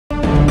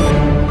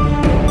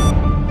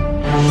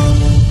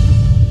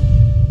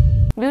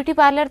Beauty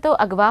parlour तो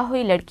अगवा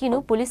हुई लड़की नूं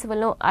पुलिस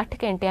वालों 8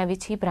 घंटिਆਂ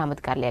ਵਿੱਚ ही बरामद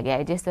कर लिया गया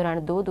है, जिस दौरान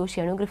 2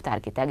 दोषियों ਨੂੰ गिरफ्तार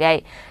किया गया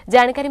है।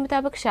 जानकारी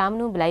मुताबक शाम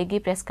ਨੂੰ बुलाई गई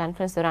प्रेस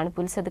कानफ्रेंस दौरान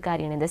पुलिस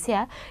अधिकारियों ने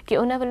दस्सिया कि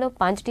उन्हां वालों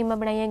 5 टीमां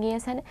बनाईਆਂ गईਆਂ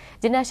सन,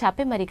 जिन्हां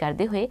छापेमारी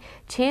करते हुए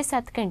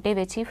 6-7 घंटे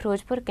ਵਿੱਚ ही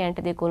फिरोजपुर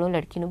कैंट ਦੇ ਕੋਲੋਂ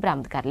लड़की ਨੂੰ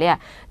बरामद कर लिया,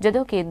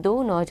 ਜਦੋਂ कि 2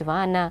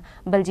 नौजवान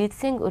बलजीत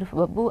सिंह उर्फ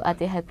बब्बू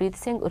ਅਤੇ हरप्रीत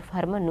सिंह उर्फ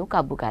हरमन ਨੂੰ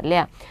काबू कर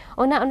लिया।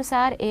 उन्हां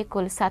अनुसार ਇਹ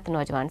कुल 7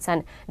 नौजवान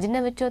सन,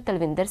 जिन्हां ਵਿੱਚੋਂ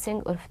तलविंदर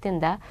सिंह उर्फ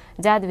तिंदा,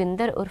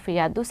 जादविंदर उर्फ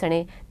यादू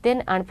सने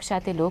 3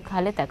 अणपछाते लोग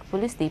हाले तक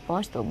पुलिस की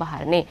पहुंच तो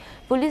बाहर ने।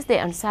 पुलिस के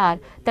अनुसार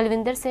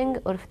तलविंदर सिंह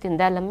उर्फ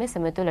तिंदा लंबे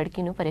समय तो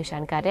लड़की नूं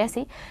परेशान कर रहा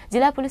सी।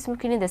 जिला पुलिस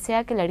मुखी ने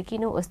दस्सिया कि लड़की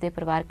नूं उसके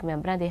परिवारक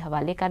मैंबरां दे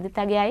हवाले कर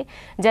दिता गया है,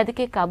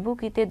 जबकि काबू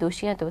कीते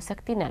दोषियों तो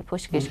सख्ती नाल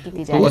पुछगिछ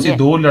की जा रही है। ਅਸੀਂ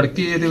 2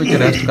 लड़के ਇਹਦੇ ਵਿੱਚ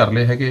ਅਰੈਸਟ ਕਰ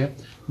ਲਏ ਹੈਗੇ ਆ,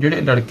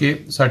 ਜਿਹੜੇ ਲੜਕੇ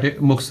ਸਾਡੇ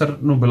ਮੁਕਤਸਰ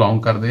ਨੂੰ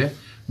ਬਿਲੋਂਗ ਕਰਦੇ ਆ,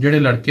 ਜਿਹੜੇ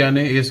ਲੜਕਿਆਂ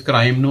ਨੇ ਇਸ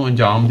ਕ੍ਰਾਈਮ ਨੂੰ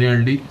ਅੰਜਾਮ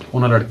ਦੇਣ ਲਈ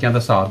ਉਹਨਾਂ ਲੜਕਿਆਂ ਦਾ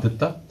ਸਾਥ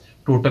ਦਿੱਤਾ।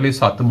 ਟੋਟਲ ਇਹ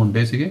 7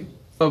 ਮੁੰਡੇ ਸੀਗੇ।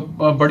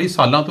 बड़ी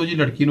सालों तो जी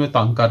लड़की नूं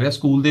तंग कर रहा।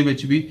 स्कूल दे विच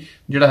भी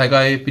जिहड़ा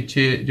हैगा ये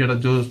पिछे जिहड़ा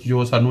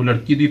जो सानू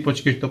लड़की की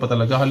पुछगिछ तो पता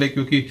लगा, हाले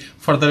क्योंकि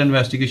फर्दर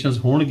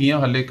इन्वेस्टिगेशंस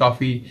होणगियां, हाले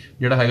काफ़ी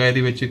जिहड़ा हैगा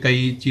इहदे विच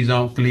कई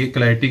चीज़ां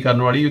क्लैरिटी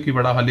करने वाली, क्योंकि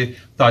बड़ा हाले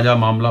ताज़ा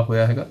मामला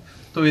होया हैगा।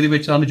 तो ये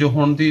जो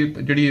हुण दी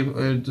जिहड़ी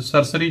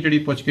सरसरी जिहड़ी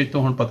पुछगिछ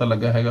तो हुण पता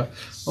लगा हैगा,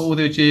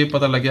 ਉਹਦੇ ਵਿੱਚ ਇਹ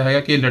पता लग्या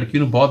हैगा कि लड़की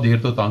ਨੂੰ बहुत देर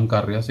तो तंग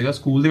कर रहा ਸੀਗਾ।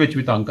 स्कूल ਦੇ ਵਿੱਚ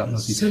ਵੀ तंग ਕਰਦਾ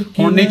ਸੀ।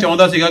 ਹੁਣ ਨਹੀਂ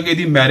ਚਾਹੁੰਦਾ ਸੀਗਾ ਕਿ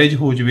ਇਹਦੀ ਮੈਰਿਜ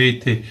ਹੋ ਜਾਵੇ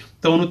ਇੱਥੇ,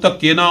 ਤਾਂ ਉਹਨੂੰ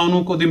ਧੱਕੇ ਨਾਲ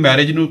ਉਹਦੀ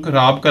ਮੈਰਿਜ ਨੂੰ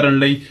ਖਰਾਬ ਕਰਨ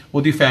ਲਈ,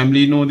 ਉਹਦੀ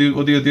ਫੈਮਿਲੀ ਨੂੰ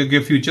ਉਹਦੀ ਅੱਗੇ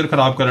ਫਿਊਚਰ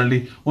ਖਰਾਬ ਕਰਨ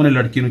ਲਈ ਉਹਨੇ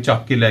ਲੜਕੀ ਨੂੰ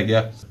ਚੱਕ ਕੇ ਲੈ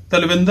ਗਿਆ।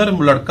 ਤਲਵਿੰਦਰ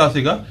ਲੜਕਾ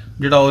ਸੀਗਾ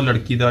ਜਿਹੜਾ ਉਹ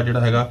ਲੜਕੀ ਦਾ ਜਿਹੜਾ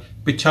ਹੈਗਾ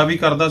ਪਿੱਛਾ ਵੀ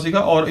ਕਰਦਾ ਸੀਗਾ,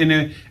 ਔਰ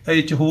ਇਹਨੇ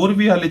ਇਹ 'ਚ ਹੋਰ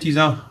ਵੀ ਹਾਲੇ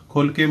ਚੀਜ਼ਾਂ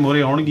खुल के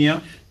मोहरे आउणगियां,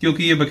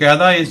 क्योंकि ये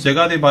बकायदा इस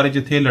जगह के बारे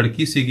जिथे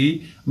लड़की सीगी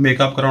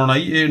मेकअप कराउण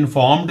आई, ये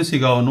इनफॉर्म्ड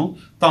सीगा उहनूं,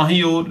 तां ही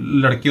वो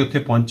लड़के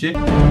उत्थे पहुंचे।